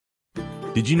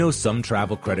Did you know some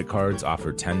travel credit cards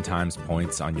offer 10 times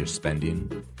points on your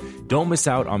spending? Don't miss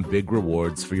out on big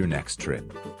rewards for your next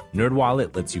trip.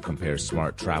 NerdWallet lets you compare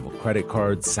smart travel credit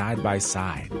cards side by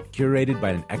side, curated by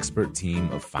an expert team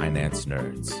of finance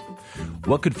nerds.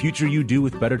 What could future you do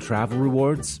with better travel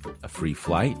rewards? A free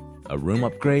flight? A room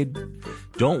upgrade?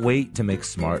 Don't wait to make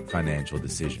smart financial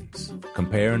decisions.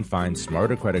 Compare and find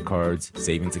smarter credit cards,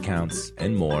 savings accounts,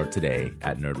 and more today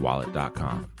at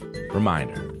nerdwallet.com.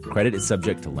 Reminder, credit is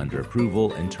subject to lender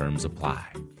approval and terms apply.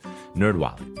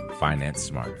 NerdWallet, finance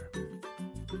smarter.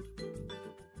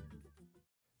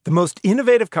 The most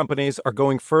innovative companies are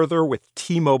going further with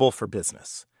T-Mobile for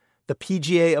Business. The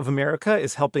PGA of America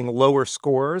is helping lower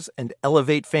scores and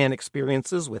elevate fan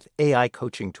experiences with AI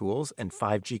coaching tools and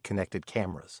 5G connected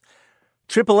cameras.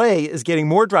 AAA is getting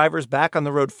more drivers back on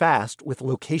the road fast with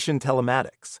location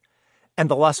telematics. And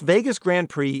the Las Vegas Grand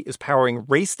Prix is powering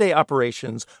race day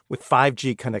operations with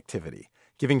 5G connectivity,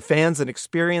 giving fans an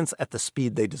experience at the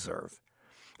speed they deserve.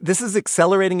 This is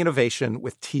accelerating innovation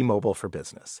with T-Mobile for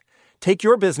Business. Take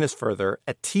your business further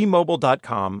at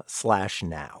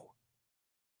T-Mobile.com/now.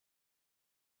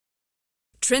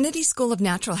 Trinity School of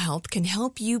Natural Health can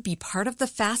help you be part of the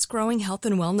fast-growing health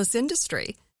and wellness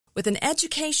industry. With an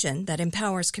education that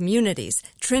empowers communities,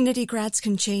 Trinity grads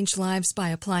can change lives by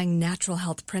applying natural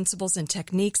health principles and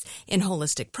techniques in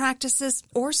holistic practices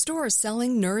or stores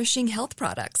selling nourishing health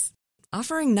products.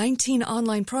 Offering 19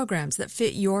 online programs that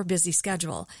fit your busy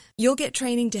schedule, you'll get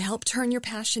training to help turn your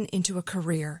passion into a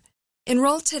career.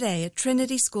 Enroll today at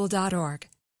trinityschool.org.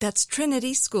 That's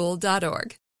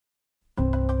trinityschool.org.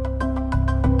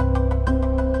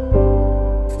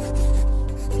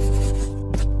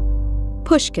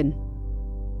 Pushkin.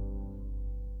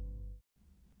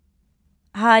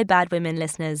 Hi, Bad Women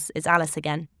listeners, it's Alice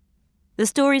again. The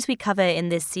stories we cover in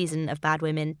this season of Bad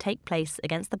Women take place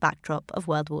against the backdrop of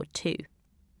World War II.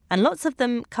 And lots of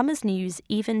them come as news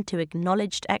even to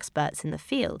acknowledged experts in the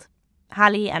field.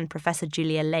 Hallie and Professor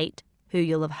Julia Laite, who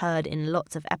you'll have heard in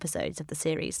lots of episodes of the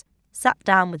series, sat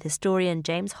down with historian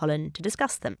James Holland to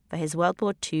discuss them for his World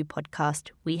War II podcast,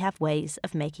 We Have Ways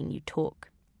of Making You Talk.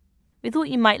 We thought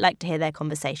you might like to hear their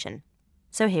conversation,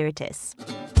 so here it is.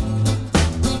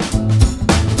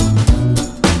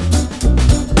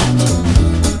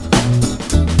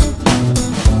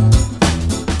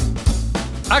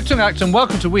 Action,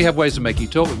 welcome to We Have Ways of Making You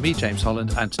Talk with me, James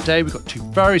Holland, and today we've got two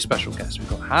very special guests. We've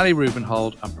got Hallie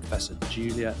Rubenhold and Professor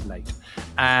Julia Laite.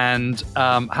 And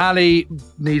Hallie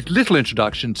needs little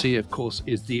introduction. She, of course,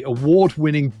 is the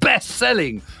award-winning,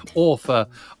 best-selling author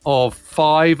of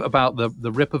 5 about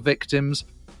the Ripper victims.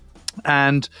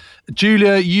 And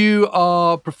Julia, you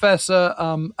are professor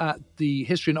at the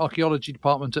History and Archaeology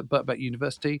Department at Birkbeck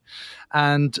University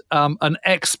and an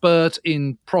expert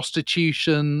in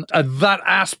prostitution, that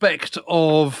aspect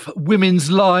of women's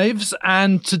lives.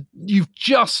 And you've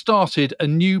just started a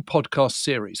new podcast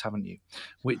series, haven't you?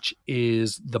 Which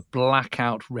is The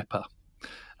Blackout Ripper,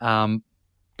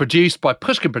 produced by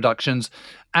Pushkin Productions.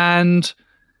 And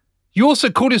you also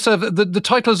called yourself, the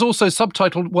title is also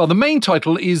subtitled, well, the main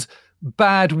title is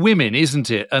Bad Women, isn't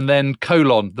it? And then :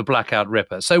 The Blackout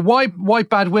Ripper. So why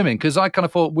Bad Women? Because I kind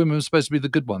of thought women were supposed to be the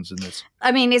good ones in this.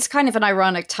 I mean, it's kind of an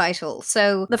ironic title.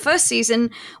 So the first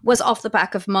season was off the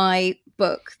back of my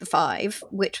book, The Five,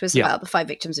 which was about the 5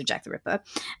 victims of Jack the Ripper,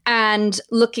 and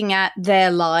looking at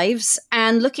their lives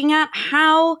and looking at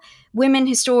how women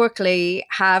historically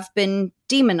have been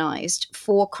demonized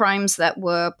for crimes that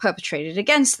were perpetrated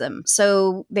against them.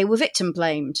 So they were victim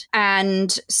blamed.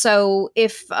 And so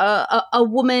if a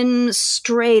woman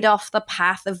strayed off the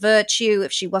path of virtue,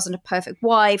 if she wasn't a perfect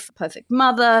wife, a perfect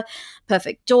mother,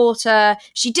 perfect daughter,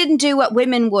 she didn't do what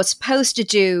women were supposed to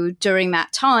do during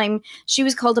that time, she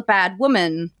was called a bad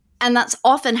woman. And that's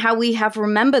often how we have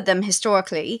remembered them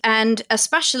historically. And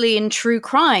especially in true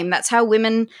crime, that's how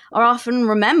women are often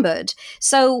remembered.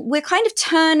 So we're kind of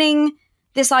turning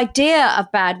this idea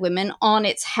of bad women on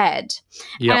its head.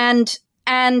 Yep.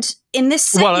 And in this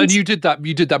sense, well, and you did that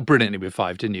brilliantly with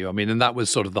 5, didn't you? I mean, and that was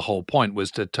sort of the whole point, was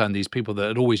to turn these people that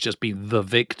had always just been the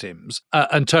victims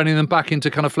and turning them back into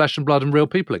kind of flesh and blood and real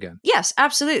people again. Yes,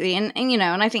 absolutely. And you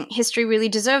know, and I think history really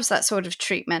deserves that sort of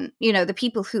treatment. You know, the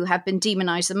people who have been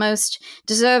demonized the most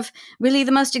deserve really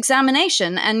the most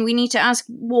examination. And we need to ask,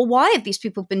 well, why have these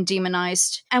people been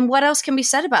demonized? And what else can be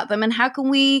said about them? And how can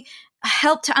we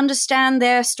help to understand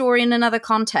their story in another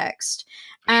context?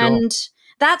 And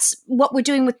that's what we're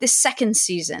doing with this second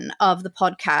season of the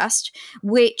podcast,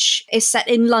 which is set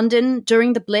in London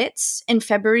during the Blitz in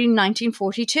February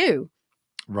 1942.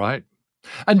 Right.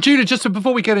 And Julia, just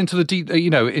before we get into the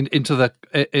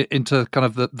into kind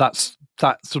of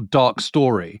that sort of dark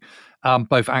story,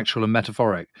 both actual and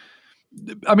metaphoric.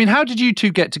 I mean, how did you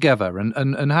two get together,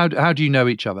 and how do you know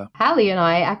each other? Hallie and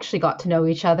I actually got to know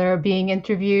each other being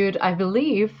interviewed, I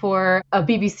believe, for a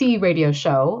BBC radio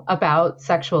show about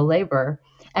sexual labor.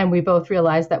 And we both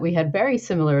realized that we had very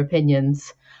similar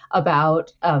opinions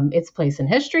about its place in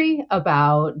history,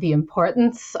 about the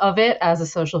importance of it as a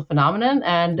social phenomenon,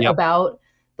 and about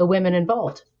the women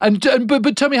involved.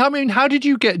 But tell me, how did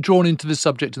you get drawn into this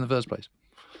subject in the first place?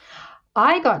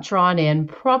 I got drawn in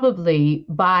probably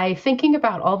by thinking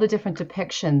about all the different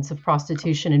depictions of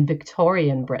prostitution in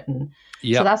Victorian Britain.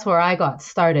 Yep. So that's where I got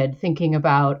started, thinking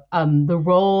about the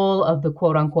role of the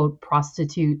quote unquote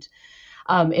prostitute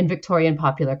in Victorian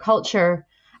popular culture,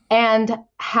 and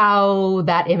how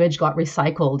that image got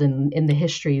recycled in the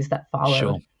histories that followed.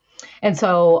 Sure. And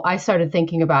so I started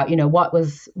thinking about, what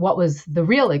was the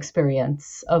real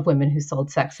experience of women who sold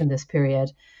sex in this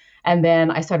period. And then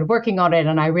I started working on it,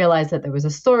 and I realized that there was a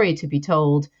story to be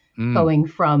told going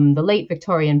from the late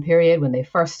Victorian period, when they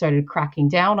first started cracking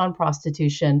down on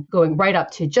prostitution, going right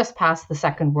up to just past the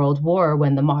Second World War,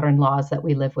 when the modern laws that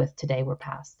we live with today were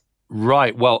passed.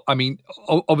 Right. Well, I mean,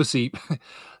 obviously,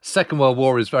 Second World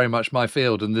War is very much my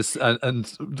field, and this and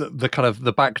the kind of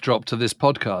the backdrop to this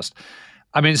podcast.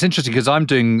 I mean, it's interesting because I'm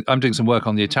doing some work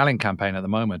on the Italian campaign at the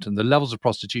moment, and the levels of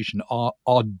prostitution are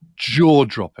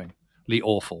jaw-droppingly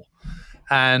awful.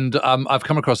 And I've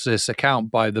come across this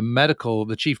account by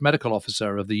the chief medical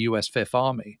officer of the U.S. Fifth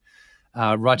Army,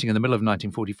 writing in the middle of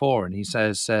 1944, and he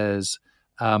says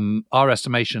our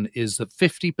estimation is that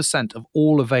 50% of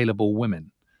all available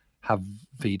women have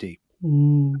VD.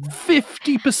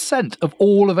 50% of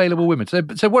all available women. So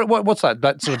what's that?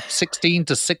 That's sort of 16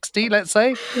 to 60, let's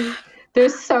say.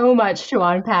 There's so much to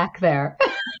unpack there.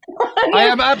 I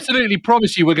am absolutely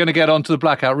promise you we're going to get onto the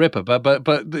Blackout Ripper, but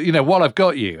while I've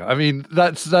got you, I mean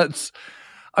that's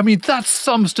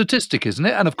some statistic, isn't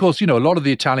it? And of course, a lot of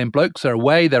the Italian blokes are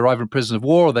away, they're either in prison of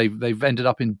war, or they've ended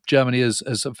up in Germany as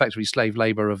effectively slave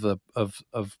labor of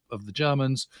the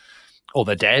Germans, or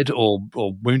they're dead or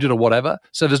wounded or whatever.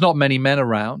 So there's not many men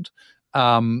around.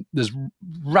 There's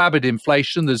rabid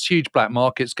inflation. There's huge black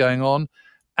markets going on.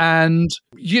 And,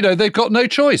 they've got no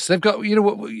choice. They've got,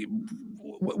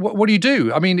 what do you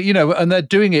do? I mean, and they're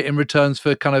doing it in returns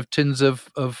for kind of tins of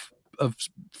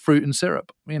fruit and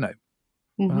syrup,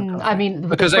 Mm-hmm. I mean,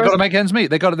 because they've got to make ends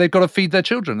meet. They've got to feed their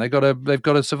children. They've got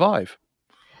to survive.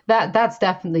 That's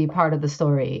definitely part of the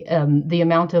story. The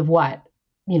amount of what,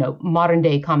 modern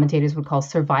day commentators would call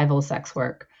survival sex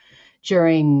work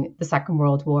during the Second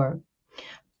World War.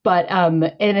 But and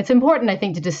it's important, I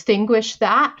think, to distinguish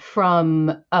that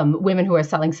from women who are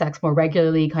selling sex more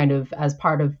regularly, kind of as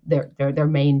part of their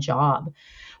main job.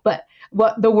 But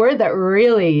the word that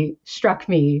really struck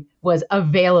me was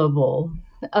available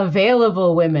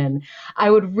women. I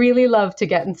would really love to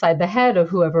get inside the head of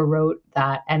whoever wrote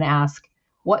that and ask,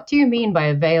 what do you mean by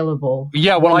available?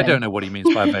 Yeah, well, women? I don't know what he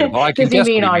means by available. I can Does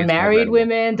he mean guess unmarried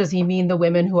women? Does he mean the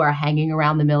women who are hanging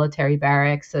around the military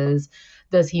barracks?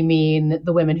 Does he mean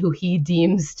the women who he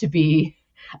deems to be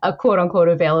a quote unquote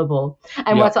available?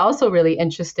 And what's also really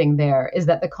interesting there is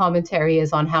that the commentary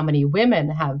is on how many women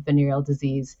have venereal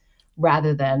disease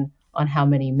rather than on how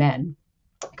many men.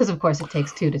 Because, of course, it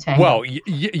takes two to tango. Well,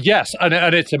 yes, and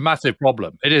it's a massive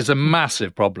problem. It is a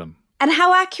massive problem. And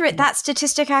how accurate that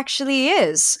statistic actually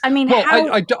is. I mean,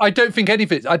 I don't think any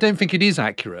of it. I don't think it is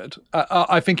accurate.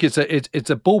 I think it's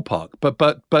a ballpark.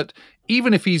 But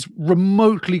even if he's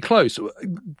remotely close,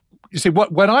 you see,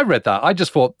 when I read that, I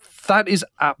just thought that is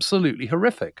absolutely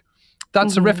horrific.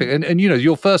 That's horrific. And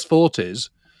your first thought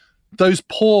is those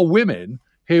poor women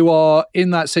who are in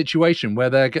that situation where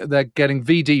they're getting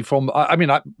VD from.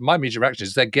 My immediate reaction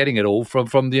is they're getting it all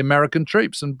from the American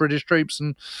troops and British troops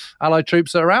and Allied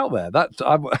troops that are out there.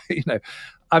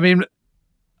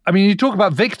 You talk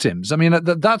about victims. I mean,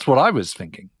 that's what I was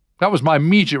thinking. That was my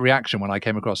immediate reaction when I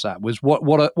came across that. Was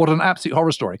what an absolute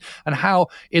horror story, and how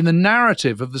in the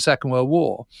narrative of the Second World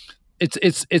War,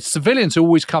 it's civilians who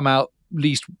always come out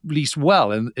least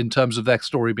well in terms of their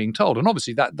story being told. And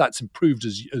obviously that's improved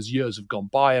as years have gone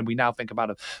by, and we now think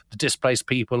about the displaced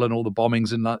people and all the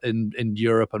bombings in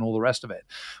Europe and all the rest of it,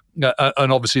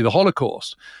 and obviously the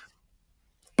Holocaust.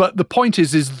 But the point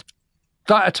is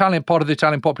that Italian part of the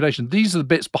Italian population, these are the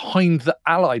bits behind the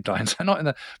Allied lines. They're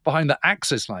not behind the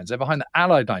Axis lines. They're behind the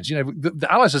Allied lines. The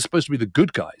Allies are supposed to be the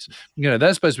good guys.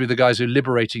 They're supposed to be the guys who are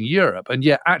liberating Europe. And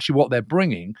yet, actually, what they're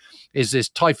bringing is this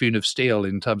typhoon of steel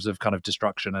in terms of kind of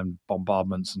destruction and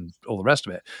bombardments and all the rest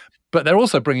of it. But they're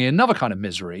also bringing another kind of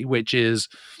misery, which is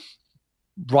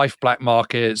rife black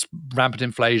markets, rampant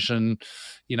inflation,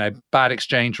 bad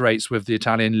exchange rates with the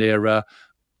Italian lira,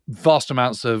 vast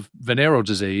amounts of venereal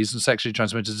disease and sexually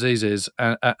transmitted diseases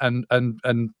and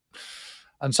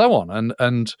so on.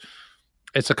 And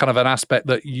it's a kind of an aspect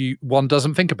that one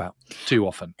doesn't think about too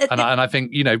often. And I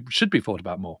think, should be thought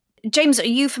about more. James, are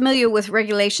you familiar with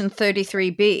Regulation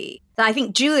 33B? I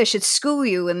think Julia should school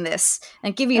you in this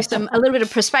and give you a little bit of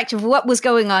perspective of what was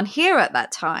going on here at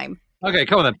that time. Okay,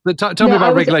 come on then. Tell me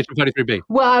about Regulation 33B.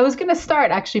 Well, I was going to start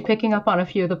actually picking up on a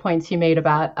few of the points you made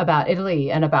about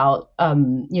Italy and about,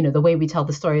 the way we tell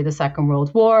the story of the Second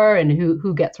World War and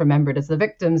who gets remembered as the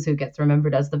victims, who gets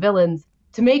remembered as the villains.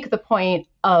 To make the point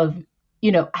of,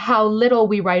 how little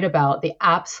we write about the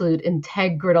absolute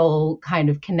integral kind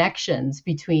of connections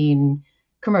between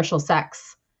commercial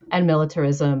sex and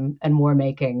militarism and war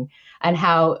making, and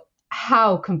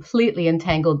how completely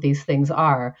entangled these things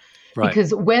are. Right.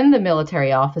 Because when the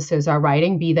military officers are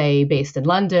writing, be they based in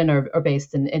London or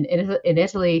based in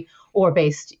Italy or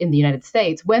based in the United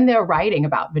States, when they're writing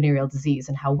about venereal disease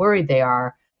and how worried they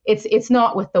are, it's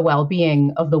not with the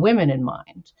well-being of the women in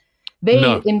mind.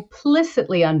 They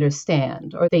implicitly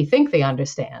understand, or they think they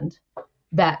understand,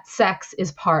 that sex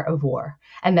is part of war,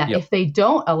 and that if they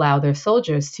don't allow their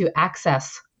soldiers to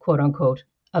access, quote unquote,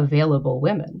 available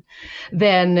women,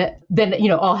 then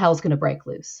all hell's going to break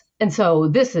loose. And so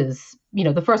this is,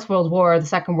 the First World War, the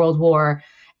Second World War,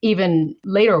 even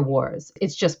later wars.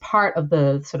 It's just part of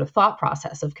the sort of thought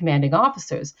process of commanding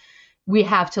officers. We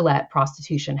have to let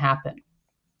prostitution happen.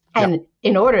 And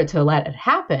in order to let it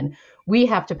happen, we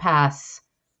have to pass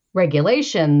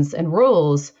regulations and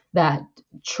rules that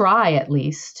try at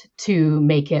least to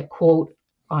make it, quote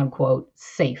unquote,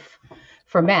 safe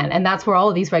for men. And that's where all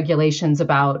of these regulations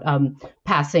about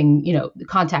passing,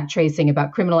 contact tracing,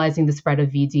 about criminalizing the spread of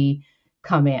VD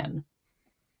come in.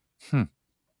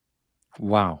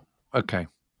 Wow. Okay.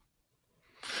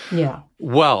 Yeah.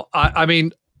 Well, I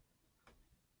mean,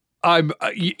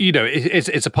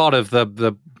 it's a part of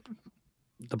the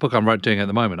book I'm doing at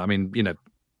the moment. I mean,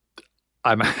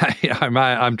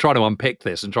 I'm trying to unpick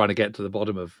this and trying to get to the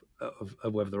bottom of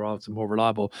whether there are some more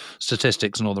reliable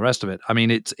statistics and all the rest of it. I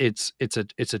mean, it's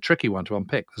a tricky one to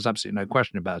unpick. There's absolutely no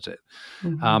question about it.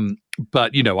 Mm-hmm.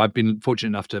 But I've been fortunate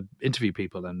enough to interview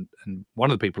people, and one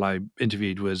of the people I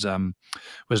interviewed was an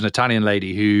Italian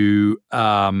lady who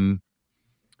her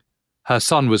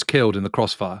son was killed in the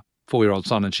crossfire, 4-year-old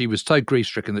son, and she was so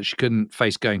grief-stricken that she couldn't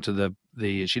face going to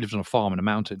she lived on a farm in a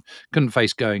mountain, couldn't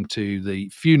face going to the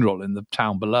funeral in the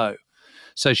town below.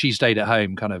 So she stayed at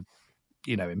home kind of,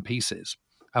 in pieces.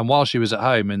 And while she was at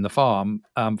home in the farm,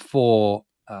 4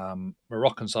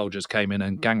 Moroccan soldiers came in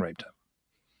and gang raped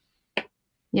her.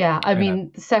 Yeah, I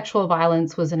mean, sexual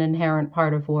violence was an inherent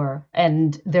part of war,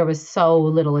 and there was so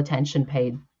little attention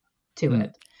paid to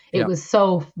it. It was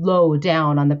so low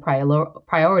down on the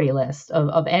priority list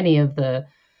of any of the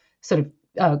sort of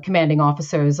commanding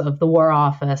officers of the War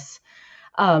Office.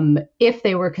 If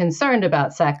they were concerned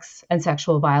about sex and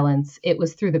sexual violence, it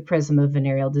was through the prism of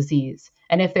venereal disease.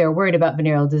 And if they were worried about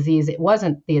venereal disease, it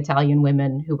wasn't the Italian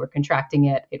women who were contracting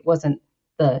it. It wasn't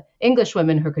the English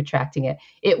women who were contracting it.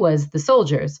 It was the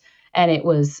soldiers. And it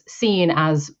was seen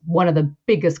as one of the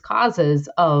biggest causes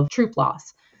of troop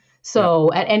loss.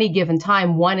 So at any given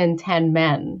time, 1 in 10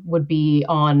 men would be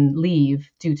on leave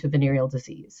due to venereal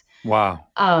disease. Wow.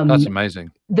 That's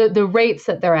amazing. The rates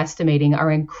that they're estimating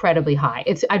are incredibly high.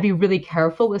 I'd be really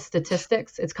careful with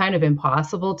statistics. It's kind of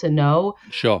impossible to know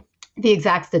the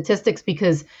exact statistics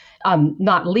because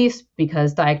not least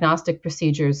because diagnostic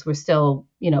procedures were still,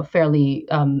 fairly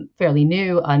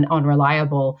new and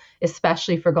unreliable,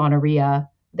 especially for gonorrhea.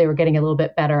 They were getting a little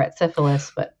bit better at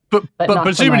syphilis, but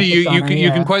presumably you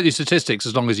can quote these statistics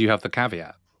as long as you have the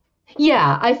caveat.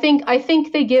 Yeah, I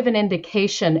think they give an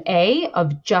indication,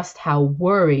 of just how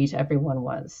worried everyone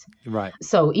was. Right.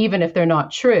 So even if they're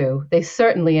not true, they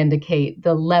certainly indicate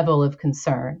the level of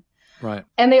concern. Right.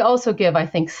 And they also give, I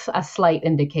think, a slight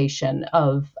indication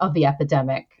of the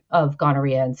epidemic of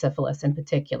gonorrhea and syphilis in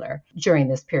particular during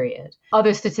this period.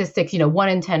 Other statistics, 1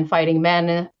 in 10 fighting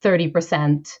men,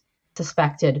 30%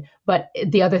 suspected. But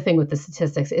the other thing with the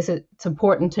statistics is it's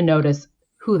important to notice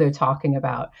who they're talking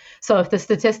about. So if the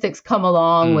statistics come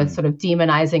along with sort of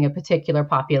demonizing a particular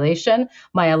population,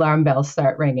 my alarm bells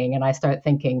start ringing and I start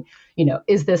thinking,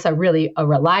 is this a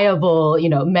reliable,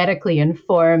 medically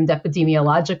informed,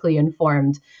 epidemiologically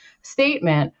informed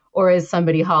statement, or is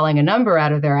somebody hauling a number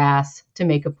out of their ass to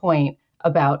make a point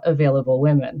about available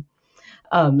women?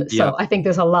 So I think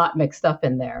there's a lot mixed up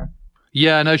in there.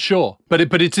 Yeah, no, sure.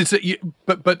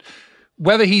 But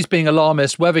whether he's being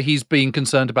alarmist, whether he's being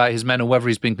concerned about his men, or whether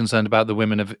he's being concerned about the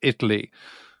women of Italy,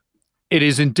 it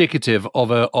is indicative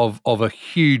of a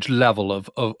huge level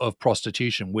of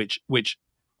prostitution, which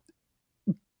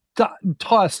that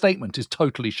entire statement is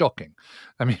totally shocking.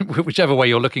 I mean, whichever way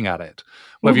you're looking at it,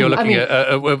 whether you're looking at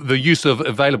the use of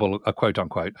available, quote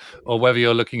unquote, or whether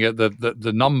you're looking at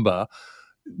the number,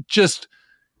 just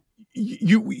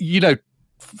you know,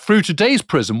 through today's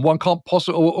prism, one can't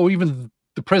possibly, or even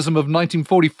the prism of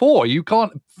 1944, you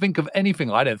can't think of anything,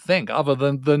 I don't think, other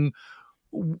than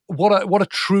what a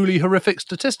truly horrific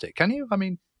statistic. Can you? I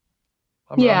mean,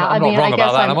 I'm not wrong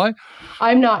about that, am I?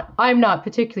 I'm not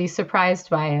particularly surprised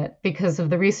by it because of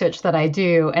the research that I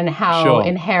do and how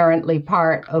inherently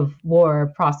part of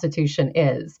war prostitution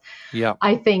is. Yeah,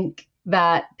 I think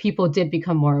that people did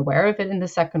become more aware of it in the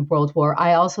Second World War.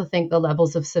 I also think the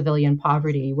levels of civilian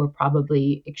poverty were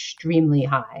probably extremely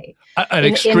high.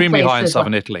 Extremely high in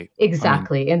southern Italy.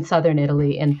 Exactly, in southern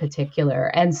Italy in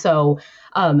particular. And so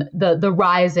the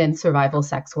rise in survival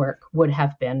sex work would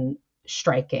have been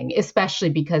striking, especially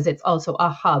because it's also a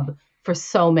hub for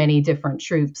so many different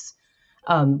troops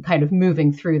kind of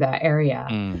moving through that area.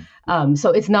 So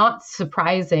it's not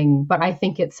surprising, but I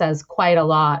think it says quite a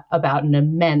lot about an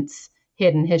immense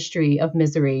hidden history of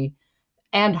misery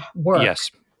and work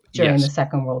during the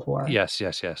Second World War. Yes.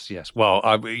 Well,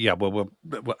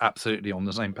 we're absolutely on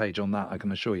the same page on that, I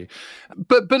can assure you.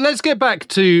 But let's get back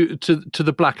to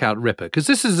the Blackout Ripper, because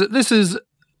this is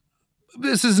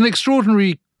an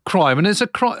extraordinary crime, and it's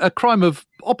a crime of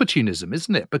opportunism,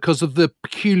 isn't it? Because of the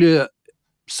peculiar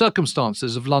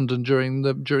circumstances of London during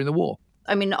the war.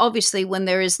 I mean, obviously, when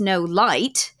there is no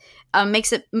light,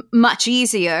 makes it much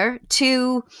easier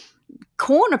to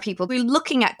corner people. We're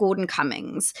looking at Gordon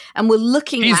Cummings, and we're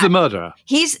looking He's the murderer.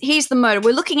 He's the murderer.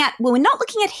 We're not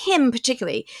looking at him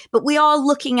particularly, but we are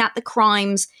looking at the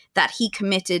crimes that he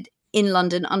committed in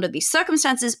London under these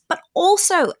circumstances, but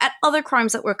also at other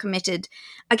crimes that were committed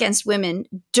against women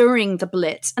during the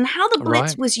Blitz, and how the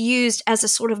Blitz was used as a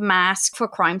sort of mask for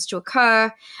crimes to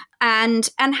occur, and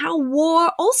how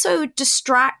war also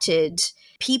distracted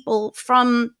people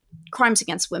from crimes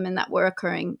against women that were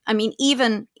occurring. I mean,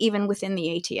 even within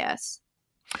the ATS.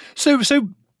 So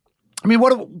I mean,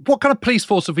 what kind of police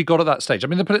force have we got at that stage? I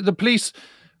mean, the police.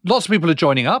 Lots of people are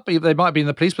joining up. They might be in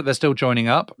the police, but they're still joining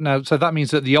up. Now, so that means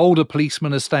that the older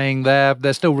policemen are staying there.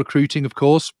 They're still recruiting, of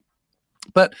course.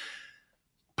 But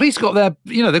police got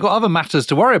they've got other matters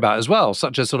to worry about as well,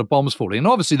 such as sort of bombs falling. And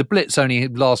obviously the Blitz only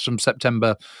lasts from September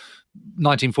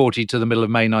 1940 to the middle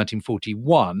of May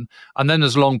 1941. And then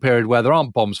there's a long period where there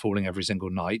aren't bombs falling every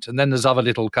single night. And then there's other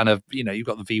little kind of, you've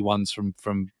got the V1s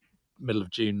from middle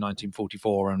of June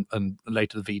 1944 and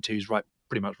later the V2s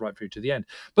pretty much right through to the end.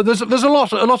 But there's a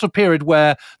lot of period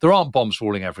where there aren't bombs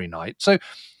falling every night. So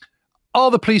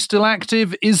are the police still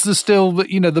active? Is there still,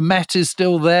 the Met is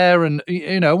still there, and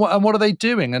what are they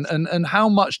doing? And how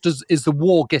much is the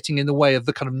war getting in the way of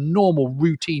the kind of normal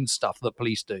routine stuff that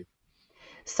police do?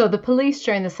 So the police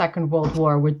during the Second World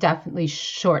War were definitely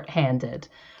shorthanded.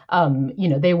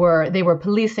 They were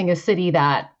policing a city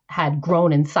that had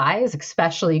grown in size,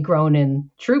 especially grown in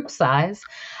troop size,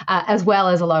 as well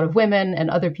as a lot of women and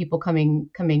other people coming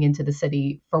into the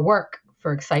city for work,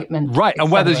 for excitement. Right,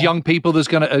 and where there's young people, there's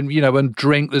going to, and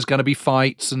drink, there's going to be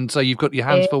fights, and so you've got your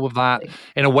hands full with that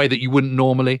in a way that you wouldn't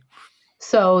normally.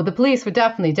 So the police were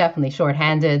definitely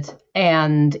shorthanded,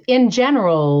 and in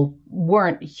general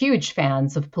weren't huge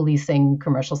fans of policing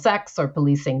commercial sex or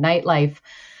policing nightlife.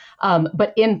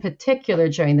 But in particular,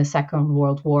 during the Second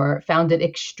World War, found it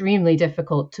extremely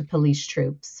difficult to police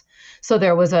troops. So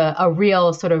there was a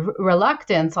real sort of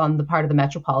reluctance on the part of the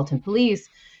Metropolitan Police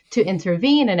to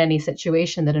intervene in any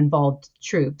situation that involved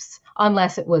troops,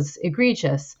 unless it was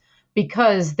egregious,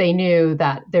 because they knew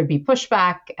that there'd be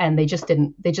pushback, and they just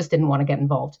didn't want to get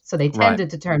involved. So they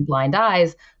tended to turn blind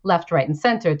eyes, left, right, and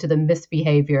center to the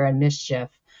misbehavior and mischief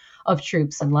of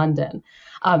troops in London.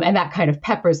 And that kind of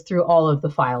peppers through all of the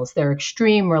files. Their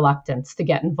extreme reluctance to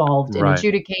get involved in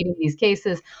adjudicating these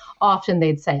cases. Often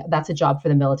they'd say, that's a job for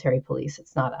the military police,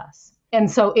 it's not us.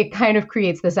 And so it kind of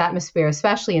creates this atmosphere,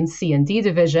 especially in C and D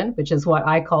division, which is what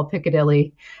I call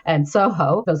Piccadilly and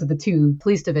Soho. Those are the two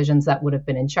police divisions that would have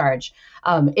been in charge.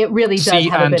 It really does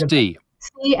have a bit of D.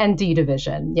 C and D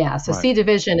division. Yeah. So C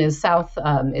division is south,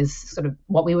 is sort of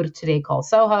what we would today call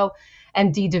Soho.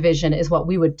 And D division is what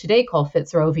we would today call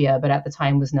Fitzrovia, but at the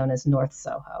time was known as North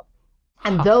Soho.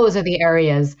 And those are the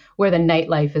areas where the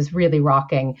nightlife is really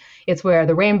rocking. It's where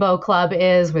the Rainbow Club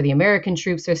is, where the American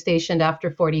troops are stationed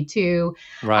after 42.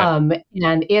 And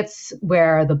it's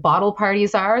where the bottle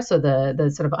parties are. So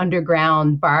the sort of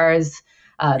underground bars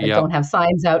that don't have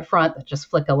signs out front, that just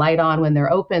flick a light on when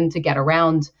they're open to get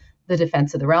around the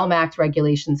Defense of the Realm Act,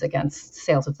 regulations against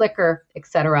sales of liquor,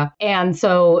 etc. And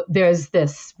so there's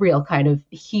this real kind of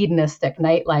hedonistic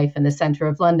nightlife in the center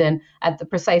of London at the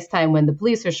precise time when the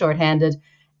police are shorthanded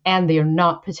and they're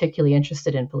not particularly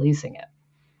interested in policing it.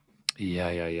 Yeah.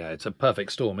 It's a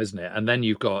perfect storm, isn't it? And then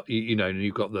you've got,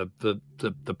 you've got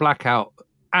the blackout,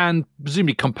 and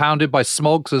presumably compounded by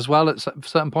smogs as well at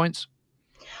certain points.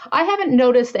 I haven't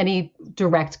noticed any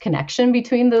direct connection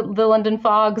between the London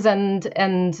fogs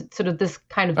and sort of this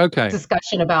kind of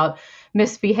discussion about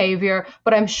misbehavior,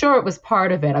 but I'm sure it was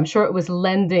part of it. I'm sure it was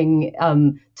lending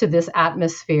to this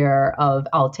atmosphere of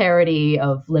alterity,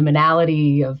 of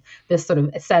liminality, of this sort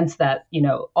of sense that,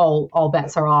 all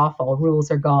bets are off, all rules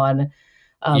are gone.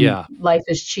 Life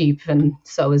is cheap, and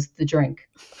so is the drink.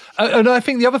 And I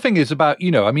think the other thing is about,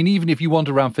 even if you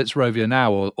wander around Fitzrovia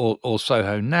now or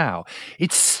Soho now,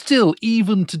 it's still,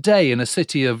 even today in a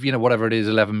city of, whatever it is,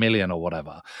 11 million or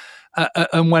whatever,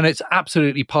 and when it's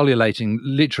absolutely pullulating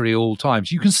literally all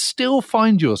times, you can still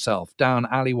find yourself down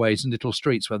alleyways and little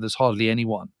streets where there's hardly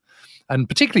anyone. And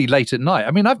particularly late at night.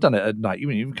 I mean, I've done it at night,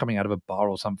 even coming out of a bar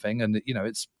or something, and,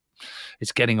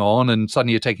 it's getting on, and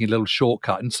suddenly you're taking a little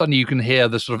shortcut, and suddenly you can hear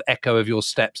the sort of echo of your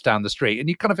steps down the street, and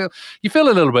you kind of feel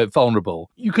a little bit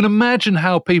vulnerable. You can imagine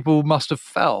how people must have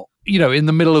felt, in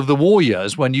the middle of the war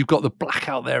years when you've got the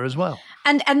blackout there as well,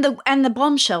 and the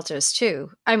bomb shelters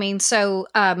too. I mean, so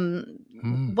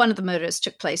one of the murders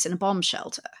took place in a bomb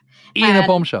shelter. A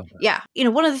bomb shelter. Yeah,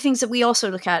 one of the things that we also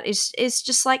look at is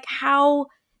just like how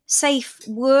safe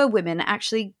were women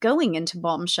actually going into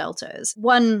bomb shelters.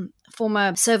 One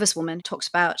former servicewoman talks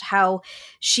about how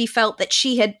she felt that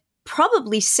she had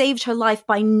probably saved her life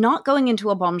by not going into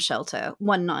a bomb shelter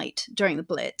one night during the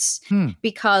Blitz,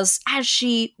 because as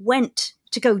she went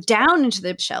to go down into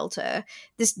the shelter,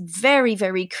 this very,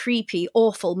 very creepy,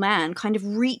 awful man kind of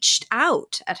reached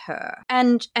out at her.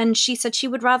 And she said she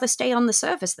would rather stay on the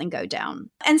surface than go down.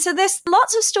 And so there's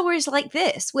lots of stories like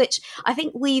this, which I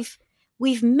think we've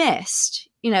missed,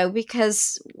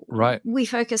 because we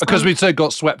focus because we so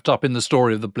got swept up in the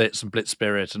story of the Blitz and Blitz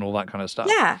spirit and all that kind of stuff.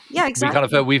 Yeah, exactly. We kind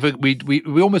of felt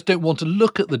we almost don't want to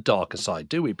look at the darker side,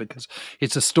 do we? Because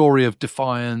it's a story of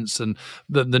defiance and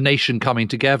the nation coming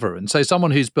together. And so someone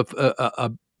who's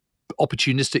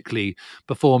opportunistically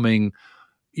performing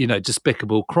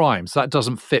despicable crimes, that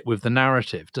doesn't fit with the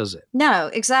narrative, does it? No,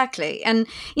 exactly. And,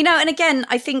 and again,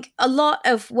 I think a lot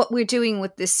of what we're doing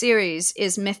with this series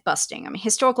is myth busting. I mean,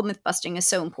 historical myth busting is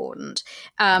so important.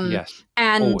 Yes.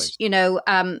 And, always.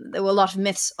 there were a lot of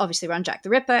myths, obviously, around Jack the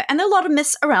Ripper, and there are a lot of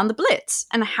myths around the Blitz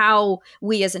and how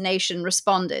we as a nation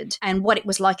responded and what it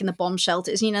was like in the bomb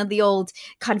shelters. The old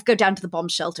kind of go down to the bomb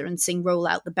shelter and sing Roll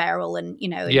Out the Barrel and,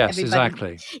 yes,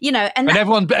 exactly. And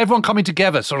everyone coming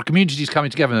together, sort of communities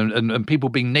coming together and people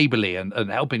being neighbourly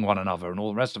and helping one another and all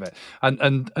the rest of it.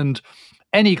 And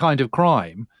any kind of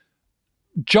crime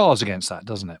jars against that,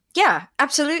 doesn't it? Yeah,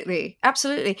 absolutely.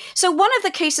 Absolutely. So one of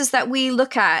the cases that we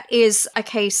look at is a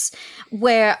case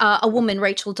where a woman,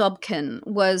 Rachel Dobkin,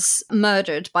 was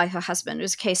murdered by her husband. It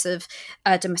was a case of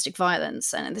domestic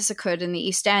violence, and this occurred in the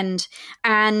East End.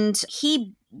 And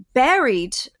he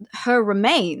buried her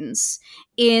remains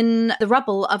in the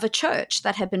rubble of a church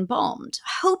that had been bombed,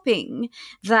 hoping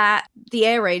that the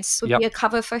air raids would be a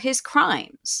cover for his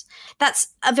crimes.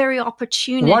 That's a very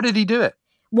opportune. Why did he do it?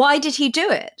 Why did he do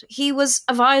it? He was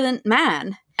a violent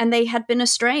man, and they had been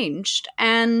estranged,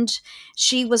 and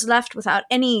she was left without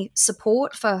any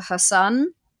support for her son.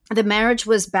 The marriage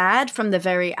was bad from the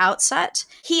very outset.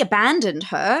 He abandoned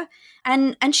her,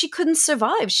 and she couldn't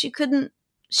survive. She couldn't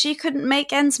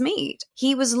make ends meet.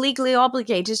 He was legally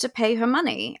obligated to pay her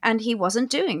money, and he wasn't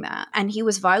doing that. And he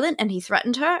was violent, and he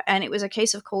threatened her, and it was a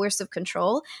case of coercive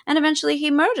control, and eventually he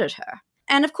murdered her.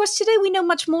 And of course, today we know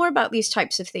much more about these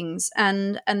types of things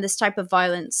and this type of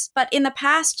violence. But in the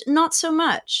past, not so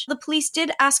much. The police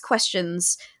did ask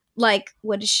questions like,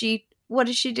 what did she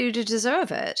do to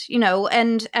deserve it?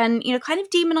 And kind of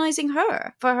demonizing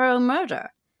her for her own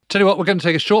murder. Tell you what, we're going to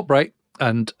take a short break,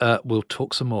 and we'll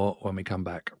talk some more when we come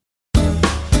back.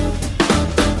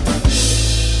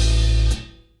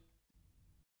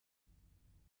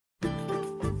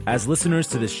 As listeners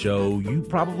to this show, you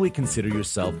probably consider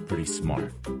yourself pretty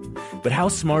smart. But how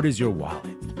smart is your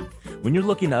wallet? When you're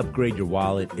looking to upgrade your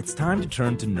wallet, it's time to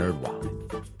turn to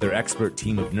NerdWallet. Their expert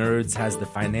team of nerds has the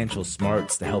financial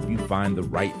smarts to help you find the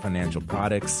right financial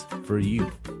products for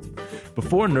you.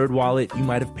 Before NerdWallet, you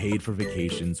might have paid for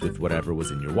vacations with whatever was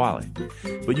in your wallet.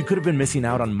 But you could have been missing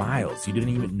out on miles you didn't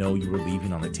even know you were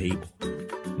leaving on the table.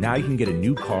 Now you can get a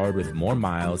new card with more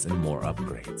miles and more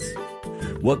upgrades.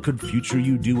 What could future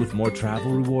you do with more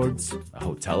travel rewards? A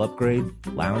hotel upgrade?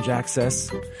 Lounge access?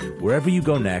 Wherever you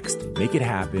go next, make it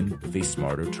happen with a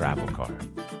smarter travel card.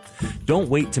 Don't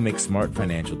wait to make smart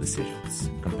financial decisions.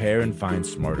 Compare and find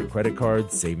smarter credit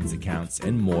cards, savings accounts,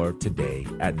 and more today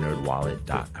at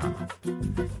nerdwallet.com.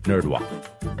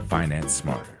 NerdWallet. Finance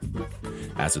smarter.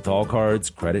 As with all cards,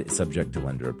 credit is subject to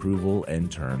lender approval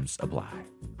and terms apply.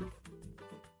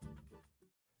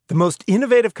 The most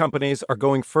innovative companies are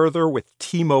going further with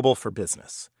T-Mobile for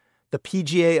Business. The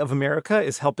PGA of America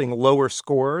is helping lower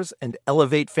scores and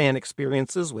elevate fan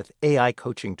experiences with AI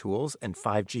coaching tools and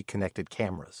 5G connected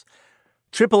cameras.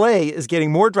 AAA is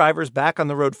getting more drivers back on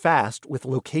the road fast with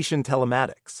location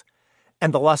telematics.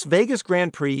 And the Las Vegas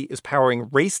Grand Prix is powering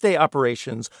race day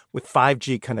operations with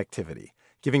 5G connectivity,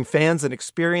 giving fans an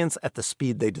experience at the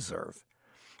speed they deserve.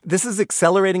 This is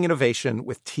accelerating innovation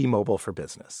with T-Mobile for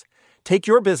Business. Take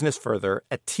your business further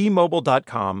at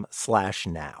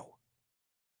T-Mobile.com/now.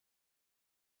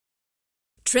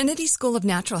 Trinity School of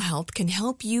Natural Health can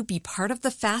help you be part of the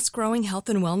fast-growing health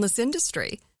and wellness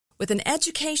industry. With an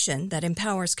education that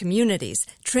empowers communities,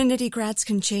 Trinity grads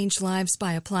can change lives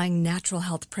by applying natural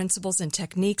health principles and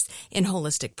techniques in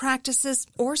holistic practices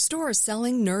or stores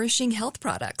selling nourishing health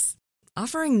products.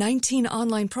 Offering 19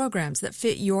 online programs that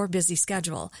fit your busy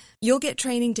schedule, you'll get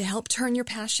training to help turn your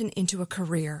passion into a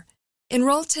career.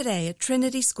 Enroll today at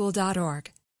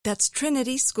trinityschool.org. That's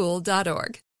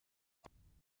trinityschool.org.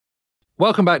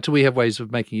 Welcome back to We Have Ways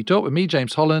of Making You Talk with me,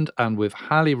 James Holland, and with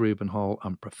Hallie Rubenhold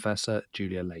and Professor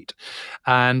Julia Laite.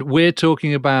 And we're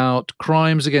talking about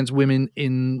crimes against women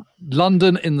in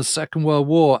London in the Second World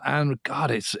War. And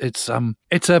God, it's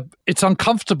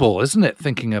uncomfortable, isn't it,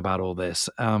 thinking about all this?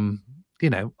 I'm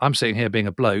sitting here being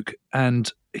a bloke,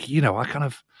 and I kind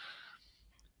of,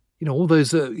 all those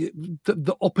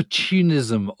the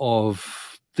opportunism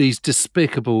of these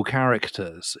despicable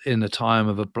characters in a time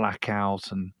of a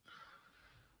blackout and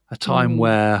a time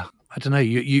where, I don't know,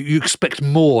 you expect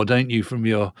more, don't you, from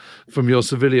your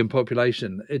civilian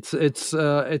population? It's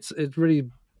really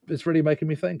making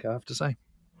me think, I have to say.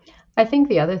 I think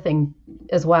the other thing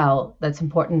as well that's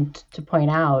important to point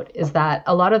out is that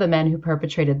a lot of the men who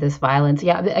perpetrated this violence,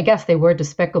 I guess they were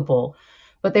despicable,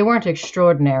 but they weren't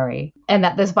extraordinary. And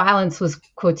that this violence was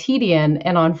quotidian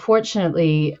and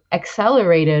unfortunately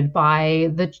accelerated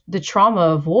by the trauma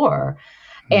of war.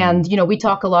 And, we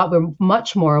talk a lot, we're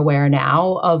much more aware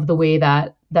now of the way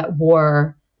that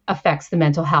war affects the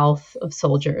mental health of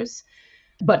soldiers.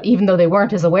 But even though they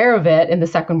weren't as aware of it in the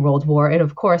Second World War, it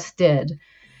of course did.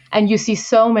 And you see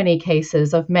so many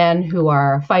cases of men who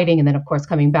are fighting and then, of course,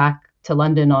 coming back to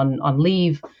London on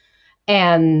leave,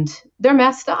 and they're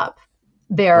messed up.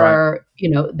 They're,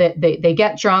 they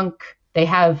get drunk, they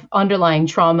have underlying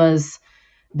traumas.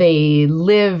 They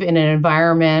live in an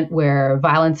environment where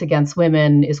violence against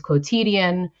women is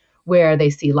quotidian, where they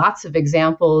see lots of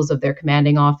examples of their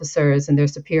commanding officers and their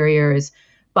superiors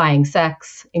buying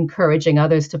sex, encouraging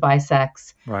others to buy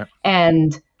sex. Right.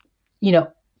 And,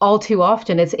 all too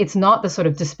often, it's not the sort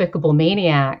of despicable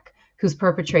maniac who's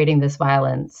perpetrating this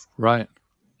violence. Right.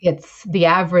 It's the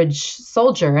average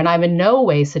soldier. And I'm in no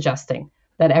way suggesting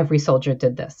that every soldier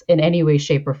did this in any way,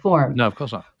 shape, or form. No, of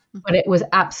course not. But it was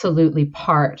absolutely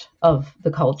part of the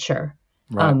culture,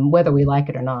 right. Whether we like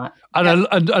it or not.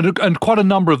 And quite a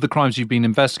number of the crimes you've been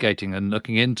investigating and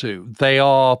looking into, they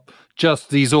are just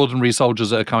these ordinary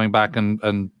soldiers that are coming back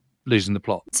and losing the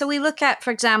plot. So we look at,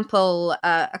 for example,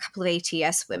 a couple of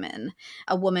ATS women,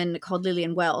 a woman called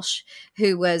Lillian Welsh,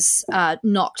 who was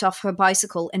knocked off her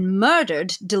bicycle and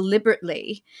murdered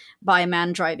deliberately by a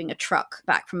man driving a truck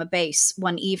back from a base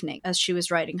one evening as she was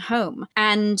riding home.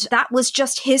 And that was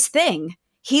just his thing.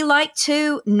 He liked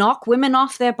to knock women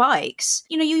off their bikes.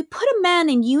 You put a man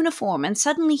in uniform and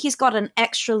suddenly he's got an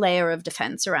extra layer of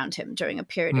defense around him during a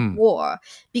period of war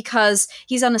because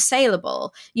he's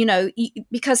unassailable,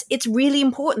 because it's really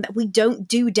important that we don't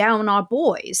do down our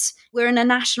boys. We're in a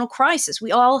national crisis.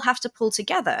 We all have to pull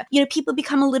together. People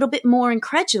become a little bit more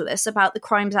incredulous about the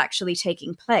crimes actually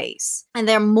taking place. And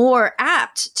they're more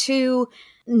apt to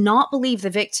not believe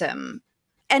the victim.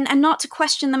 And not to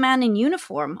question the man in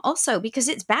uniform also, because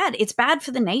it's bad. It's bad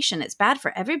for the nation. It's bad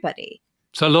for everybody.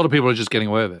 So a lot of people are just getting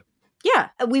away with it. Yeah,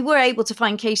 we were able to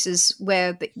find cases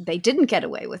where they didn't get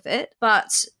away with it.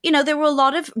 But, there were a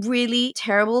lot of really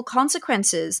terrible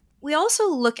consequences. We also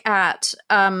look at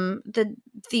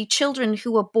the children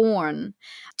who were born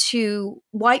to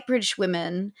white British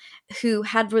women who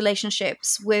had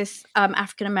relationships with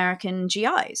African-American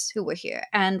GIs who were here,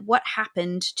 and what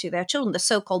happened to their children, the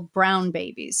so-called brown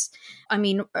babies. I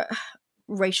mean,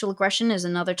 racial aggression is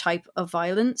another type of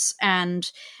violence,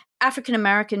 and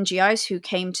African-American GIs who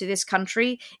came to this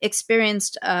country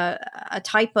experienced a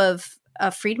type of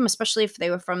freedom, especially if they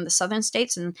were from the southern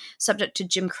states and subject to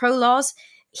Jim Crow laws.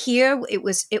 Here, it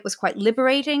was quite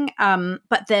liberating,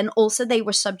 but then also they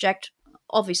were subject,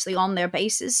 obviously on their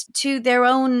basis, to their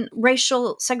own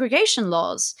racial segregation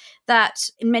laws that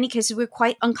in many cases were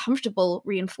quite uncomfortable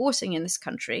reinforcing in this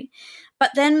country.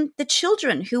 But then the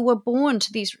children who were born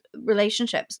to these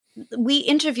relationships, we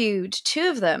interviewed 2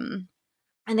 of them,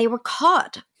 and they were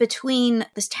caught between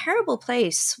this terrible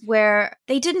place where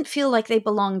they didn't feel like they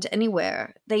belonged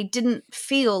anywhere. They didn't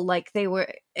feel like they were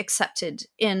accepted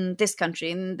in this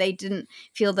country, and they didn't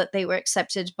feel that they were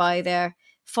accepted by their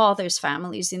fathers'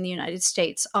 families in the United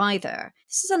States either.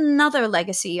 This is another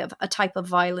legacy of a type of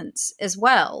violence as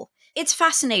well. It's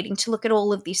fascinating to look at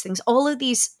all of these things, all of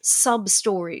these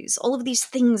sub-stories, all of these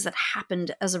things that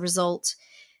happened as a result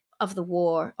of the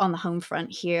war on the home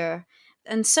front here.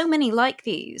 And so many like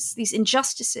these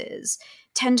injustices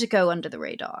tend to go under the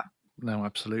radar. No,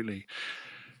 absolutely.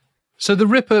 So the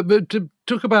Ripper, but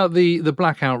talk about the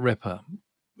Blackout Ripper.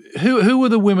 Who were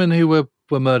the women who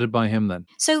were murdered by him then?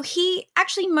 So he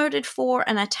actually murdered 4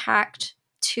 and attacked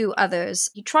 2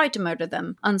 others. He tried to murder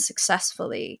them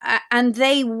unsuccessfully. And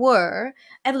they were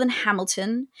Evelyn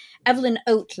Hamilton, Evelyn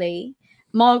Oatley,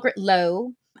 Margaret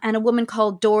Lowe, and a woman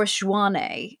called Doris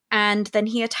Joannet. And then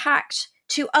he attacked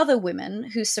 2 other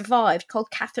women who survived,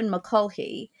 called Catherine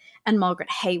McCulkey and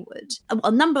Margaret Haywood.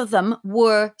 A number of them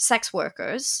were sex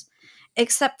workers,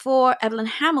 except for Evelyn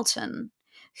Hamilton,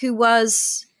 who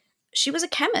was a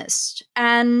chemist,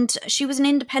 and she was an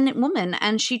independent woman,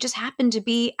 and she just happened to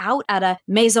be out at a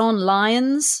Maison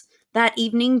Lyons that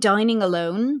evening, dining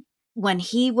alone, when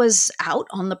he was out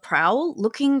on the prowl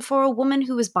looking for a woman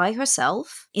who was by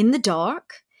herself in the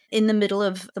dark, in the middle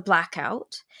of the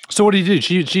blackout. So what did he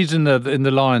do? She's in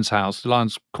the Lion's house, the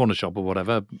Lion's corner shop or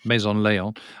whatever, Maison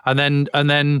Leon, and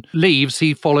then leaves.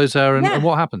 He follows her, and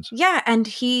what happens? Yeah, and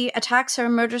he attacks her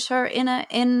and murders her in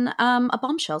a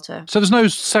bomb shelter. So there's no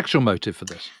sexual motive for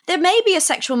this? There may be a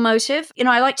sexual motive.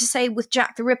 I like to say with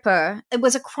Jack the Ripper, it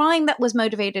was a crime that was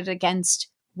motivated against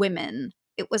women.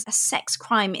 It was a sex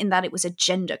crime in that it was a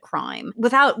gender crime.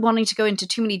 Without wanting to go into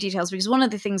too many details, because one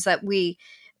of the things that we're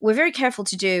very careful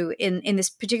to do in this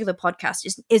particular podcast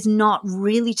is not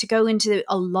really to go into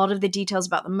a lot of the details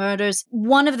about the murders.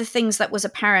 One of the things that was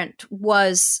apparent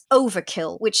was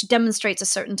overkill, which demonstrates a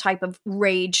certain type of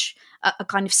rage, a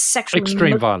kind of sexual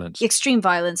extreme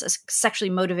violence, a sexually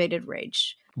motivated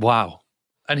rage. Wow.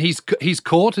 And he's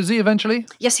caught, is he, eventually?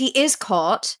 Yes, he is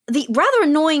caught. The rather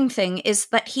annoying thing is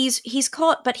that he's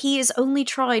caught, but he is only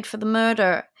tried for the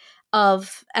murder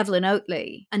of Evelyn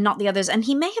Oatley and not the others. And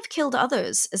he may have killed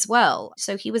others as well.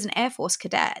 So he was an Air Force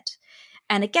cadet.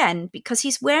 And again, because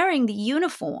he's wearing the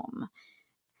uniform,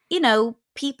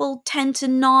 people tend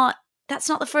to that's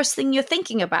not the first thing you're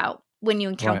thinking about when you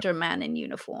encounter a man in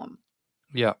uniform.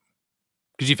 Yeah.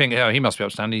 Because you think, he must be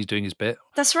upstanding, he's doing his bit.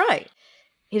 That's right.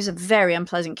 He was a very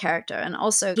unpleasant character, and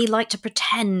also he liked to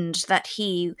pretend that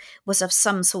he was of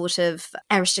some sort of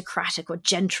aristocratic or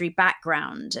gentry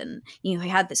background, and he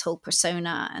had this whole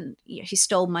persona, and he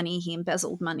stole money, he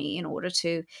embezzled money in order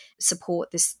to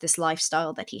support this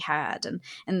lifestyle that he had,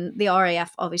 and the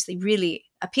RAF obviously really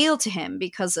appealed to him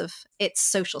because of its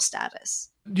social status.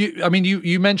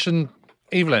 You mentioned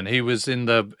Evelyn, who was in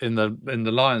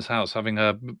the Lion's house having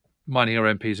her minding her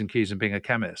own P's and Q's and being a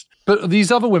chemist. But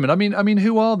these other women,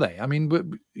 who are they?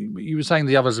 You were saying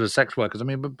the others are sex workers.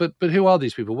 But who are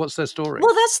these people? What's their story?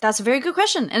 Well, that's a very good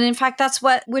question. And in fact, that's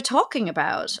what we're talking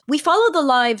about. We follow the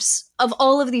lives of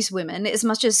all of these women as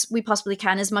much as we possibly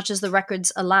can, as much as the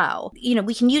records allow.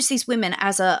 We can use these women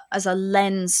as a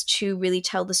lens to really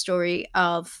tell the story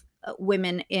of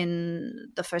women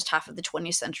in the first half of the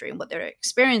 20th century and what their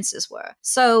experiences were.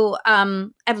 So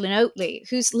Evelyn Oatley,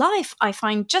 whose life I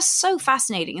find just so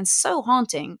fascinating and so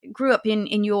haunting, grew up in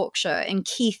Yorkshire, in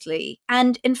Keighley.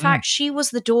 And in fact, she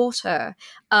was the daughter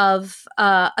of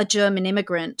a German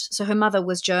immigrant. So her mother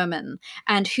was German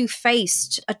and who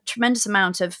faced a tremendous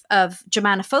amount of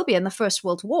Germanophobia in the First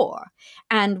World War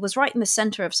and was right in the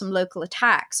center of some local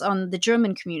attacks on the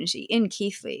German community in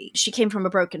Keighley. She came from a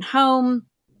broken home.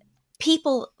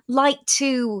 People like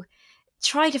to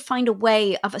try to find a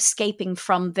way of escaping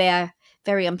from their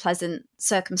very unpleasant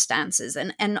circumstances.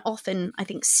 And often, I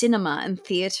think, cinema and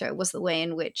theater was the way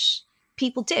in which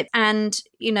people did. And,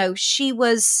 she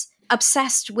was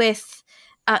obsessed with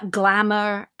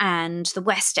glamour and the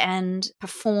West End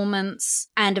performance,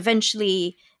 and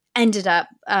eventually ended up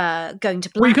going to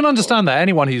Blackpool. Well, you can understand that.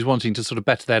 Anyone who's wanting to sort of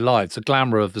better their lives, the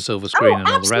glamour of the silver screen and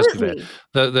all the rest of it,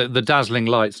 the dazzling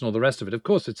lights and all the rest of it. Of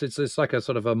course, it's like a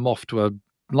sort of a moth to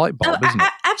light bulb, isn't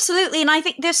it? Absolutely, and I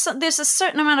think there's a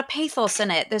certain amount of pathos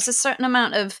in it. There's a certain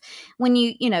amount of when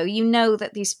you know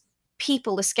that these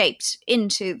people escaped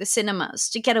into the cinemas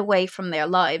to get away from their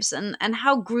lives and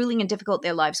how grueling and difficult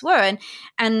their lives were,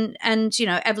 and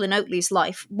Evelyn Oatley's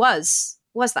life was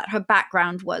that her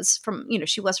background was from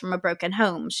she was from a broken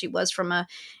home, she was from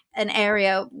an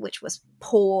area which was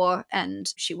poor,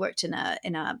 and she worked in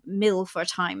a mill for a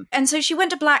time. And so she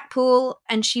went to Blackpool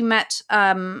and she met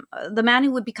the man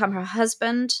who would become her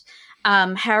husband,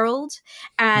 Harold,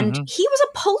 and he was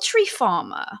a poultry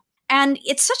farmer. And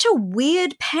it's such a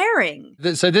weird pairing.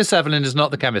 So this Evelyn is not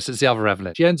the chemist, it's the other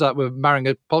Evelyn. She ends up with marrying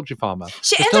a poultry farmer.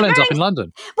 She still ends up in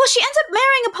London. Well, she ends up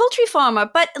marrying a poultry farmer,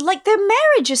 but like their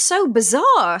marriage is so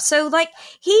bizarre. So like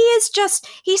he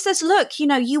says, look,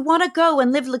 you want to go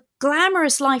and live a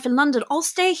glamorous life in London. I'll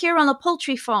stay here on the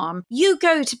poultry farm. You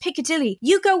go to Piccadilly.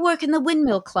 You go work in the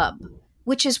Windmill Club,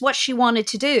 which is what she wanted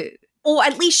to do. Or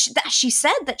at least she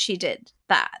said that she did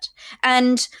that.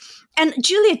 And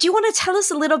Julia, do you want to tell us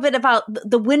a little bit about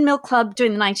the Windmill Club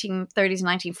during the 1930s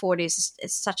and 1940s?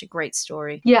 It's such a great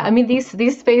story. Yeah, I mean, these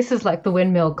spaces like the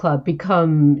Windmill Club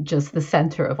become just the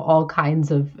center of all kinds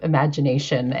of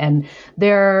imagination. And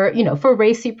they're, for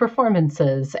racy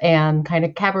performances and kind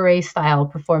of cabaret style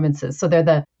performances. So they're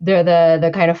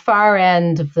the kind of far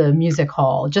end of the music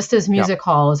hall, just as music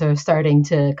halls are starting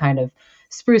to kind of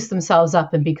spruce themselves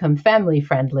up and become family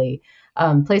friendly.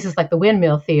 Places like the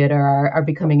Windmill Theatre are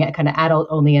becoming a kind of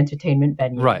adult-only entertainment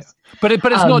venues. Right. But it's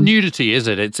not nudity, is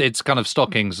it? It's kind of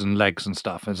stockings and legs and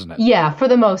stuff, isn't it? Yeah, for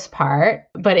the most part.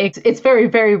 But it's very,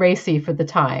 very racy for the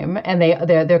time. And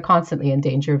they're constantly in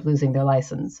danger of losing their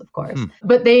license, of course.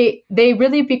 But they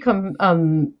really become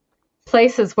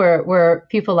places where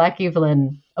people like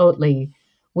Evelyn Oatley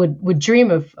would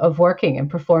dream of working and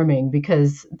performing,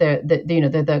 because they're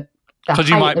the because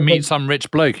you might meet some rich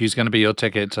bloke who's going to be your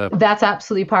ticket to... That's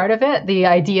absolutely part of it. The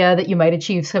idea that you might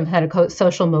achieve some kind of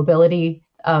social mobility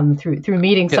through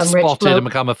meeting some rich bloke. Get spotted and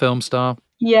become a film star.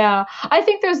 Yeah, I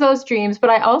think there's those dreams,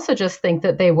 but I also just think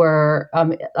that they were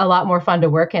a lot more fun to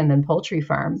work in than poultry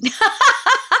farms.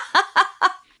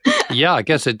 Yeah, I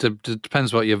guess it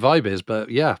depends what your vibe is, but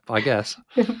yeah, I guess.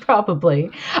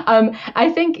 Probably. I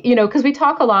think, because we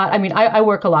talk a lot, I mean, I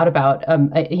work a lot about,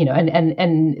 and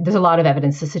there's a lot of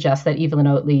evidence to suggest that Evelyn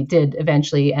Oatley did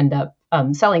eventually end up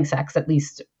selling sex, at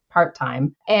least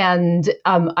part-time. And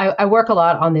I work a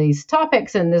lot on these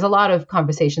topics, and there's a lot of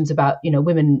conversations about,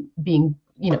 women being,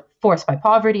 forced by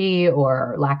poverty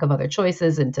or lack of other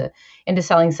choices into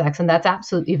selling sex, and that's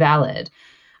absolutely valid.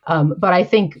 But I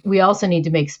think we also need to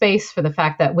make space for the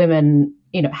fact that women,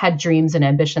 had dreams and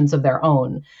ambitions of their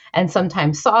own, and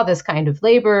sometimes saw this kind of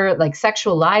labor, like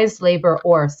sexualized labor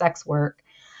or sex work,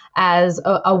 as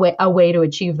a way to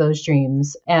achieve those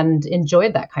dreams, and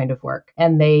enjoyed that kind of work.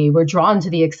 And they were drawn to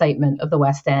the excitement of the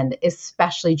West End,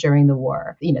 especially during the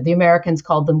war. The Americans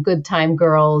called them good time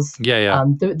girls. Yeah.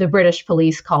 The British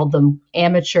police called them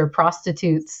amateur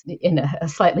prostitutes in a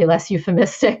slightly less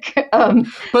euphemistic but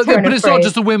it's phrase. Not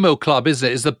just the Windmill Club, is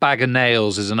it? It's the Bag of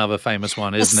Nails is another famous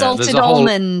one, isn't it? Salted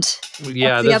almond.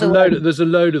 Yeah, there's a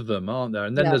load of them, aren't there?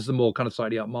 And then there's the more kind of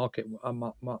slightly up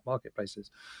marketplaces.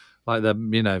 Like the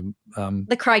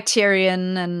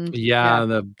Criterion and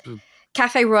the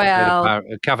Café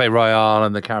Royale,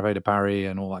 and the Café de Paris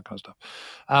and all that kind of stuff.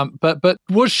 But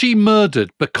was she murdered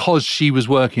because she was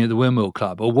working at the Windmill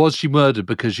Club, or was she murdered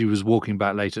because she was walking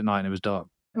back late at night and it was dark?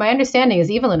 My understanding is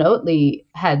Evelyn Oatley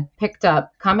had picked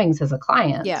up Cummings as a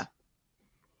client. Yeah.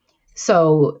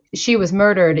 So she was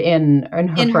murdered in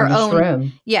her own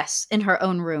room. Yes, in her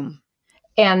own room.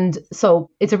 And so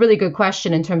it's a really good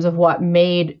question in terms of what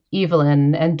made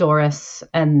Evelyn and Doris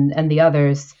and the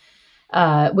others,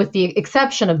 with the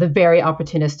exception of the very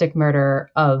opportunistic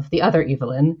murder of the other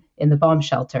Evelyn in the bomb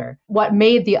shelter. What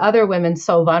made the other women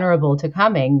so vulnerable to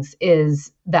Cummings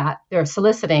is that they're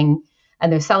soliciting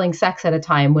and they're selling sex at a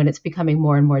time when it's becoming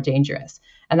more and more dangerous.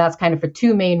 And that's kind of for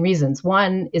two main reasons.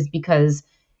 One is because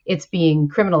it's being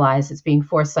criminalized, it's being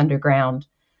forced underground.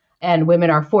 And women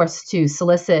are forced to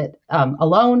solicit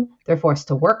alone. They're forced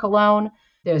to work alone.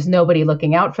 There's nobody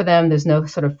looking out for them. There's no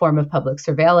sort of form of public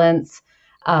surveillance.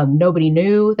 Nobody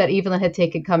knew that Evelyn had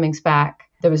taken Cummings back.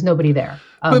 There was nobody there.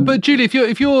 But Julie, if you're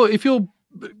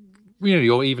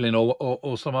you're Evelyn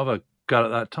or some other girl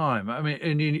at that time, I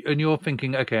mean, and you're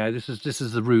thinking, okay, this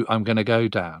is the route I'm going to go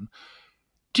down.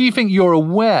 Do you think you're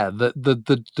aware that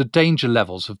the danger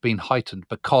levels have been heightened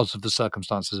because of the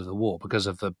circumstances of the war, because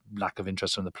of the lack of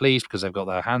interest from the police, because they've got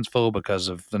their hands full, because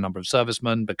of the number of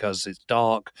servicemen, because it's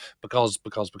dark, because?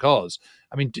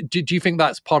 I mean, do you think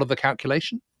that's part of the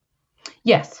calculation?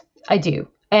 Yes, I do.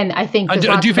 And I think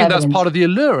do you think that's part of the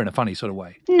allure in a funny sort of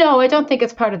way? No, I don't think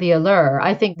it's part of the allure.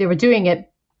 I think they were doing it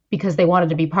because they wanted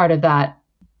to be part of that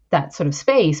sort of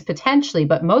space potentially,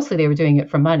 but mostly they were doing it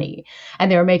for money.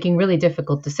 And they were making really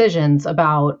difficult decisions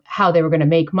about how they were going to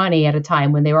make money at a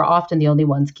time when they were often the only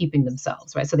ones keeping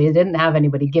themselves, right? So they didn't have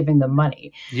anybody giving them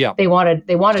money. Yeah. They wanted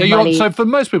money. So for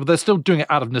most people, they're still doing it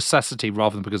out of necessity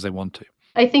rather than because they want to.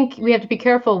 I think we have to be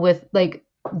careful with like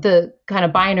the kind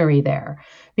of binary there,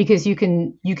 because you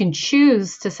can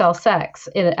choose to sell sex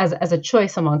as a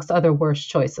choice amongst other worse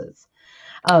choices.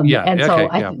 So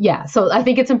I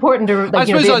think it's important to. Like,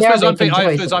 I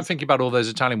suppose I'm thinking about all those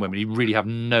Italian women who really have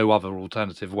no other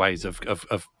alternative ways of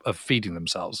feeding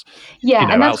themselves.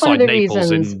 Yeah, and that's outside one of the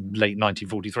Naples reasons. In late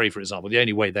 1943, for example, the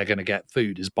only way they're going to get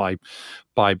food is by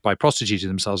prostituting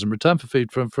themselves in return for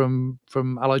food from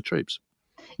Allied troops.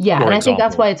 Yeah, and I think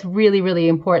that's why it's really, really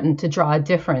important to draw a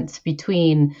difference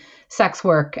between sex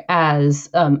work as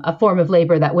a form of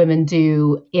labor that women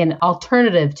do in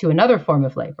alternative to another form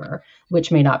of labor,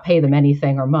 which may not pay them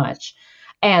anything or much,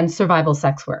 and survival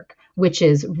sex work, which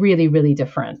is really, really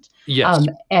different. Yes.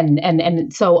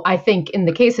 And so I think in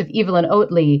the case of Evelyn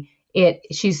Oatley,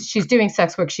 she's doing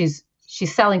sex work. She's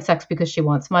selling sex because she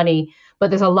wants money, but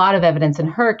there's a lot of evidence in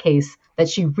her case that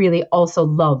she really also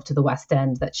loved the West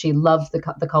End, that she loved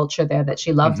the culture there, that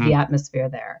she loved the atmosphere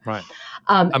there. Right.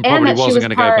 And probably wasn't going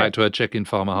to go back to her chicken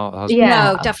farmer husband.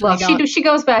 Yeah, no, definitely not. She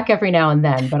goes back every now and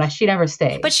then, but she never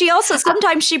stays. But she also,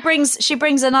 sometimes she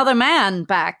brings another man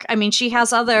back. I mean, she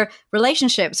has other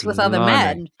relationships with other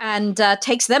men and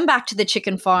takes them back to the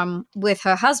chicken farm with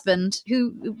her husband,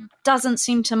 who doesn't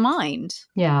seem to mind.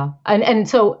 Yeah. And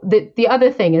so the other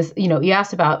thing is, you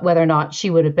asked about whether or not she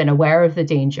would have been aware of the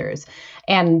dangers.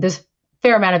 And there's a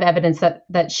fair amount of evidence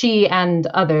that she and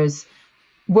others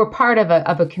were part of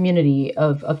a community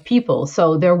of people.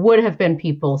 So there would have been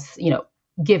people,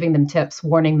 giving them tips,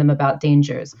 warning them about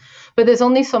dangers. But there's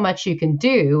only so much you can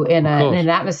do in an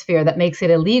atmosphere that makes it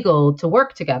illegal to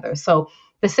work together. So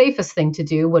the safest thing to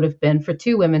do would have been for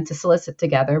two women to solicit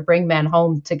together, bring men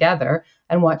home together,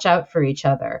 and watch out for each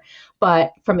other.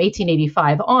 But from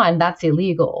 1885 on, that's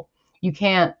illegal. You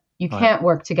can't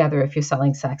work together if you're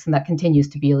selling sex, and that continues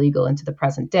to be illegal into the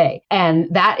present day. And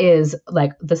that is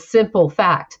like the simple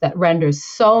fact that renders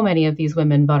so many of these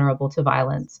women vulnerable to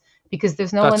violence, because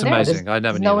there's no one there. That's amazing. I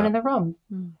never knew that. No one in the room.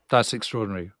 That's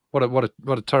extraordinary. What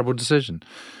a terrible decision.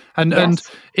 And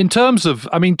in terms of,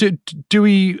 I mean, do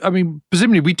we? I mean,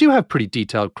 presumably we do have pretty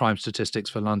detailed crime statistics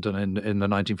for London in the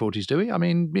 1940s, do we? I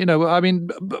mean,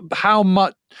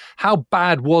 how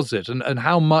bad was it, and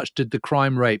how much did the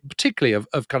crime rate, particularly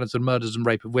of kind of the murders and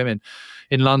rape of women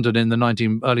in London in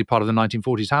the early part of the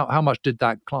 1940s, how much did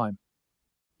that climb?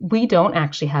 We don't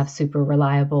actually have super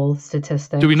reliable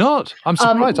statistics. Do we not? I'm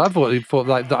surprised. I thought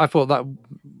that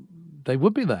they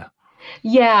would be there.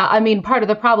 Yeah, I mean, part of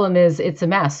the problem is it's a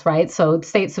mess, right? So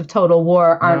states of total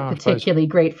war aren't particularly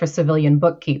great for civilian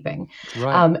bookkeeping,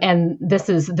 right. And this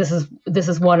is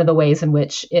one of the ways in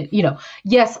which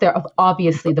yes, there are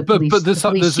obviously the police. But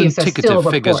there's indicative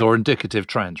figures or indicative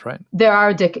trends, right? There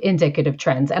are indicative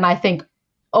trends, and I think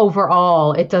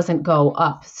overall it doesn't go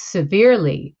up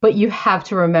severely. But you have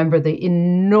to remember the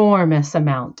enormous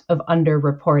amount of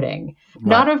underreporting,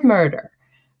 not of murder,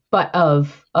 but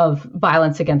of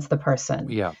violence against the person.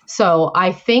 Yeah. So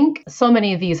I think so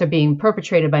many of these are being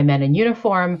perpetrated by men in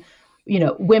uniform.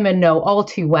 Women know all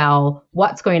too well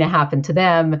what's going to happen to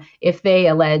them if they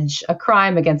allege a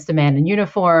crime against a man in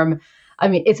uniform. I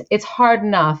mean, it's hard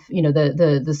enough.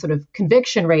 The sort of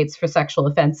conviction rates for sexual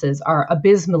offenses are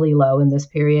abysmally low in this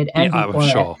period. And before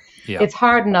sure. Yeah. It's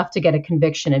hard enough to get a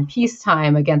conviction in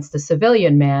peacetime against a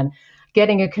civilian man.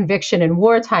 Getting a conviction in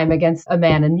wartime against a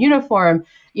man in uniform,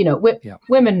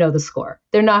 women know the score.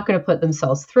 They're not going to put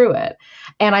themselves through it.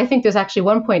 And I think there's actually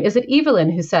one point, is it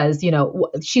Evelyn who says,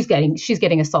 she's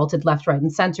getting assaulted left, right, and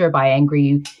center by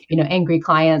angry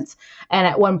clients. And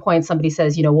at one point somebody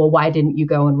says, well, why didn't you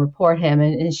go and report him?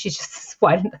 And she just,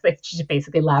 she just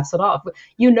basically laughs it off.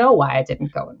 Why I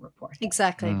didn't go and report him.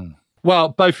 Exactly. Well,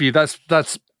 both of you, that's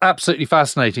absolutely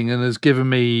fascinating, and has given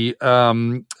me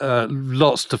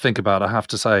lots to think about, I have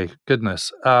to say.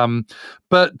 Goodness.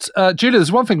 But Julia,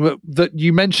 there's one thing that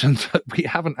you mentioned that we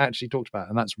haven't actually talked about,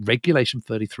 and that's Regulation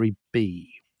 33B.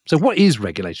 So what is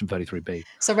Regulation 33B?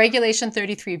 So Regulation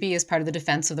 33B is part of the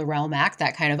Defense of the Realm Act,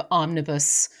 that kind of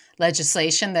omnibus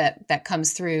legislation that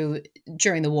comes through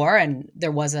during the war. And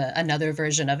there was another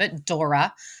version of it,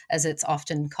 DORA, as it's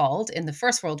often called, in the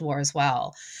First World War as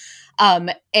well.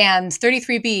 And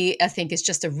 33B, I think, is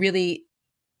just a really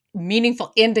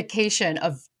meaningful indication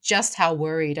of just how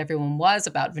worried everyone was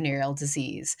about venereal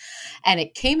disease. And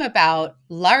it came about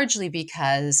largely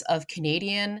because of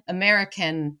Canadian,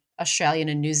 American, Australian,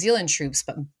 and New Zealand troops,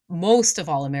 but most of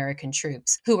all American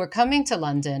troops who were coming to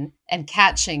London and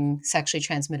catching sexually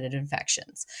transmitted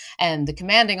infections. And the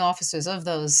commanding officers of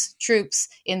those troops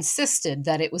insisted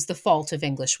that it was the fault of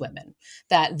English women,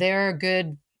 that their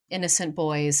good innocent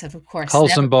boys have, of course,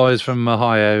 wholesome boys from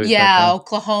Ohio. Yeah,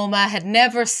 Oklahoma had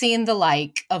never seen the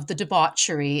like of the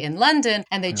debauchery in London,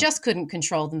 and they just couldn't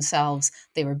control themselves.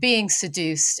 They were being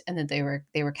seduced, and then they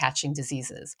were catching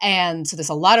diseases. And so there's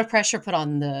a lot of pressure put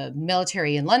on the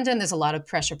military in London. There's a lot of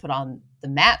pressure put on the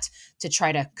Met to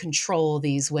try to control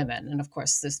these women. And of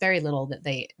course, there's very little that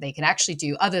they can actually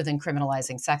do other than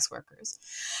criminalizing sex workers.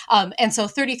 And so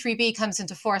 33B comes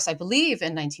into force, I believe,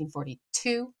 in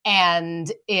 1942.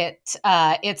 And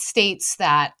it states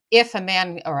that if a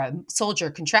man or a soldier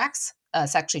contracts a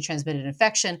sexually transmitted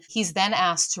infection, he's then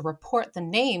asked to report the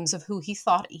names of who he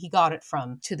thought he got it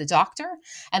from to the doctor.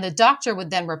 And the doctor would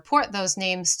then report those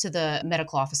names to the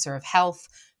medical officer of health,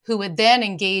 who would then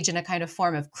engage in a kind of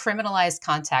form of criminalized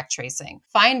contact tracing,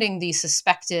 finding the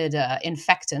suspected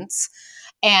infectants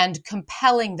and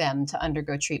compelling them to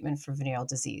undergo treatment for venereal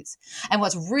disease. And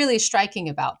what's really striking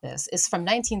about this is from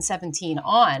 1917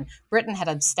 on, Britain had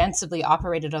ostensibly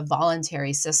operated a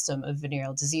voluntary system of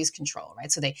venereal disease control,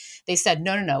 right? So they said,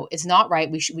 no, it's not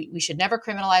right. We should never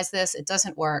criminalize this. It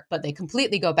doesn't work. But they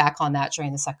completely go back on that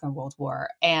during the Second World War.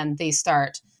 And they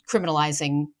start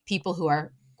criminalizing people who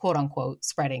are, quote unquote,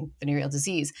 spreading venereal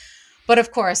disease. But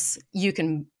of course, you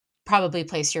can probably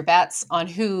place your bets on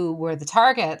who were the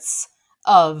targets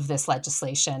of this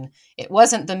legislation. It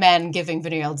wasn't the men giving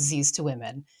venereal disease to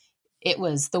women. It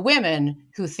was the women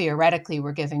who theoretically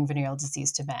were giving venereal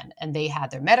disease to men. And they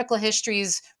had their medical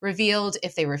histories revealed.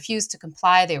 If they refused to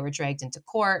comply, they were dragged into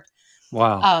court.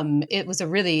 Wow. It was a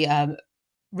really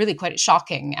quite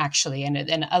shocking, actually.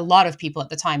 And a lot of people at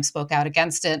the time spoke out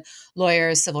against it.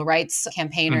 Lawyers, civil rights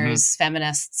campaigners,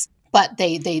 feminists. But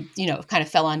they kind of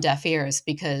fell on deaf ears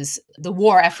because the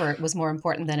war effort was more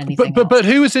important than anything else. But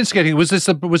who was instigating? Was this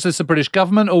the British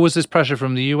government, or was this pressure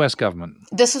from the US government?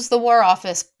 This was the War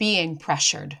Office being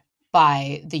pressured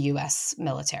by the US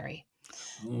military.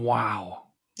 Wow.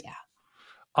 Yeah.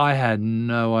 I had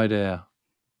no idea.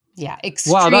 Yeah,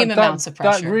 extreme amounts of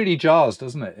pressure. That really jars,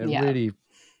 doesn't it? It really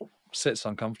sits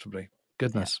uncomfortably.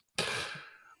 Goodness. Yeah.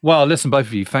 Well, listen, both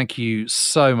of you, thank you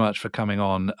so much for coming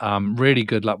on. Really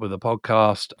good luck with the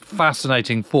podcast.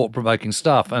 Fascinating, thought-provoking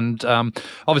stuff. And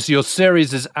obviously your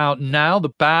series is out now, The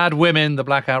Bad Women, The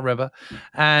Blackout River.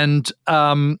 And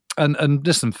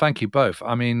listen, thank you both.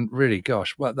 I mean, really,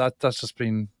 gosh, well, that's just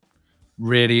been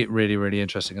really, really, really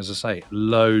interesting. As I say,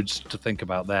 loads to think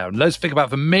about there, and loads to think about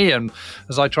for me, and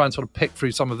as I try and sort of pick through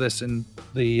some of this in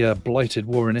the blighted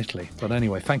war in Italy. But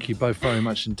anyway, thank you both very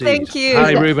much indeed. Thank you.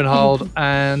 Hallie Rubenhold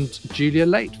and Julia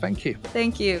Laite, thank you.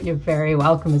 Thank you. You're very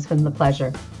welcome. It's been a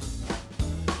pleasure.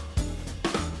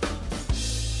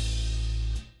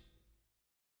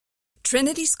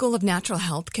 Trinity School of Natural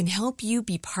Health can help you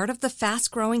be part of the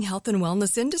fast-growing health and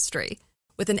wellness industry.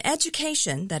 With an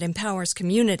education that empowers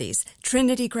communities,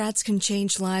 Trinity grads can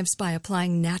change lives by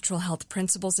applying natural health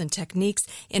principles and techniques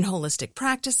in holistic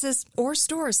practices or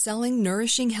stores selling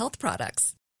nourishing health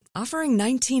products. Offering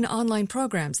 19 online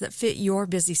programs that fit your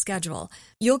busy schedule,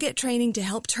 you'll get training to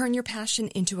help turn your passion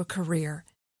into a career.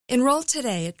 Enroll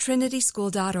today at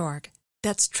trinityschool.org.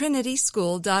 That's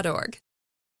trinityschool.org.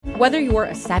 Whether you're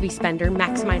a savvy spender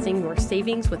maximizing your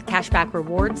savings with cashback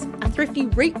rewards, a thrifty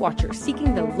rate watcher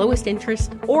seeking the lowest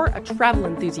interest, or a travel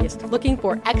enthusiast looking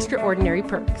for extraordinary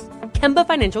perks, Kemba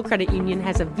Financial Credit Union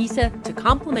has a visa to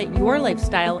complement your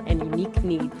lifestyle and unique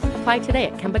needs. Apply today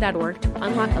at Kemba.org to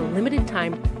unlock a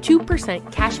limited-time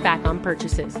 2% cash back on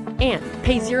purchases and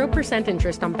pay 0%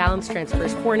 interest on balance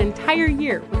transfers for an entire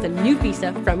year with a new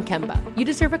visa from Kemba. You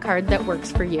deserve a card that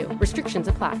works for you. Restrictions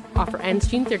apply. Offer ends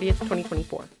June 30th,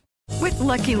 2024. With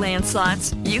Lucky Land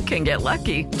Slots, you can get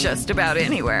lucky just about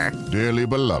anywhere. Dearly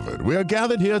beloved, we are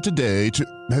gathered here today to...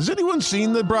 Has anyone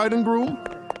seen the bride and groom?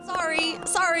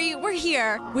 Sorry, we're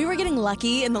here. We were getting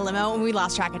lucky in the limo and we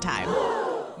lost track of time.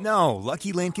 No,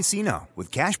 Lucky Land Casino,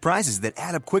 with cash prizes that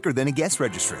add up quicker than a guest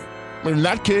registry. In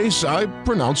that case, I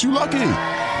pronounce you lucky.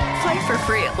 Play for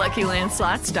free at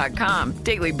LuckyLandSlots.com.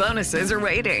 Daily bonuses are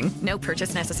waiting. No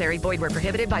purchase necessary. Void where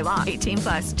prohibited by law.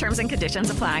 18+. Terms and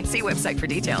conditions apply. See website for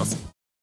details.